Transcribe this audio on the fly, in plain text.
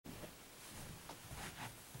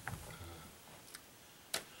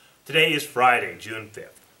Today is Friday, June 5th.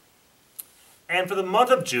 And for the month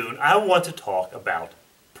of June, I want to talk about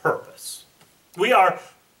purpose. We are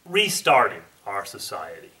restarting our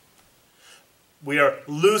society. We are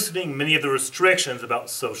loosening many of the restrictions about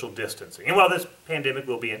social distancing. And while this pandemic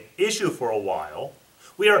will be an issue for a while,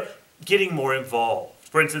 we are getting more involved.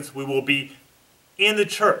 For instance, we will be in the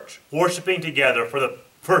church, worshiping together for the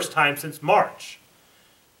first time since March.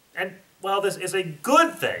 And while this is a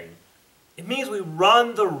good thing, it means we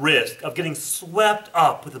run the risk of getting swept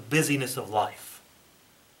up with the busyness of life.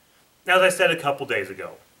 Now, as I said a couple days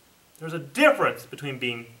ago, there's a difference between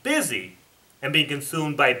being busy and being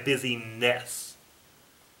consumed by busyness.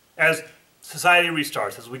 As society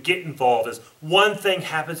restarts, as we get involved, as one thing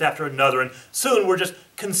happens after another, and soon we're just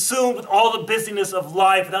consumed with all the busyness of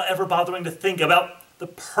life without ever bothering to think about the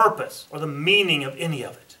purpose or the meaning of any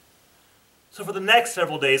of it. So for the next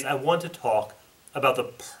several days, I want to talk about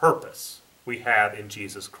the purpose we have in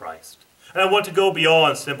Jesus Christ. And I want to go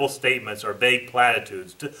beyond simple statements or vague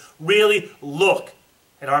platitudes to really look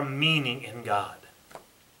at our meaning in God.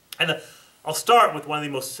 And I'll start with one of the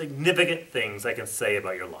most significant things I can say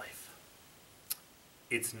about your life.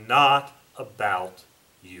 It's not about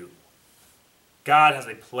you. God has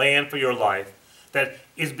a plan for your life that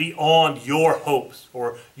is beyond your hopes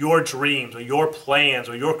or your dreams or your plans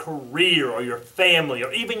or your career or your family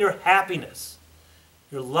or even your happiness.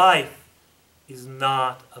 Your life is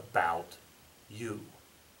not about you.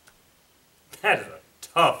 That is a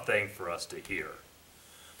tough thing for us to hear.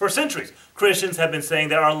 For centuries, Christians have been saying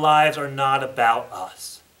that our lives are not about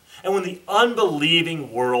us. And when the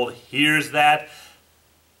unbelieving world hears that,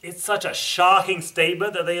 it's such a shocking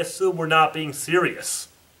statement that they assume we're not being serious.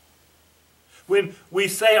 When we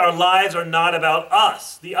say our lives are not about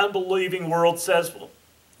us, the unbelieving world says, well,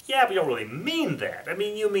 yeah, but you don't really mean that. I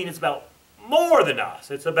mean, you mean it's about more than us.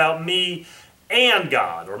 It's about me and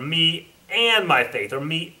God, or me and my faith, or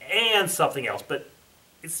me and something else. But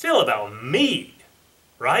it's still about me,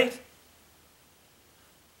 right?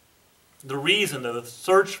 The reason that the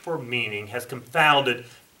search for meaning has confounded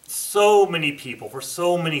so many people for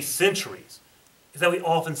so many centuries is that we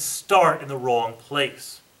often start in the wrong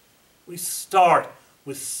place. We start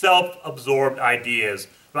with self-absorbed ideas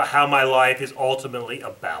about how my life is ultimately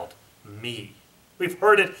about me. We've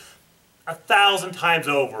heard it 1,000 times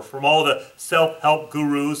over from all the self-help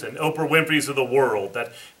gurus and Oprah Winfreys of the world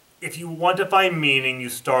that if you want to find meaning, you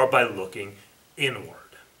start by looking inward.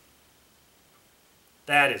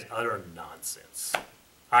 That is utter nonsense.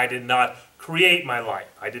 I did not create my life.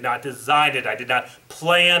 I did not design it. I did not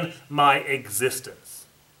plan my existence.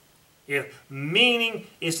 If meaning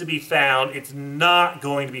is to be found, it's not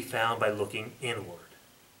going to be found by looking inward.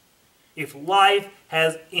 If life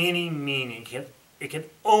has any meaning, it can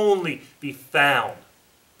only be found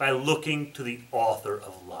by looking to the author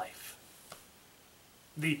of life.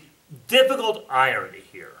 The difficult irony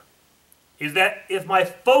here is that if my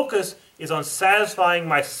focus is on satisfying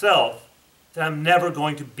myself, then I'm never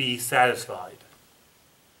going to be satisfied.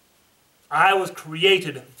 I was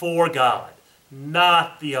created for God,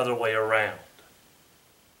 not the other way around.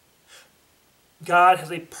 God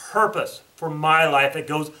has a purpose for my life that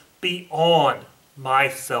goes beyond my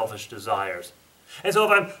selfish desires. And so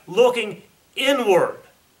if I'm looking inward,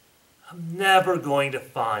 I'm never going to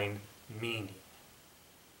find meaning.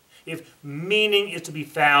 If meaning is to be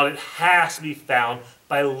found, it has to be found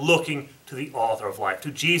by looking to the author of life,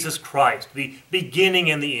 to Jesus Christ, the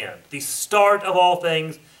beginning and the end, the start of all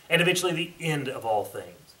things, and eventually the end of all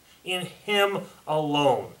things. In Him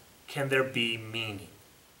alone can there be meaning.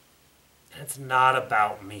 And it's not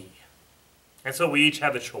about me. And so we each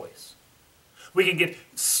have a choice. We can get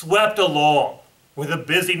swept along with the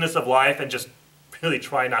busyness of life and just really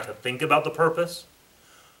try not to think about the purpose,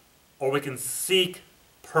 or we can seek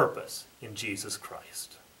purpose in Jesus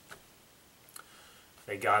Christ.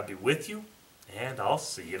 May God be with you, and I'll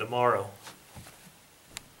see you tomorrow.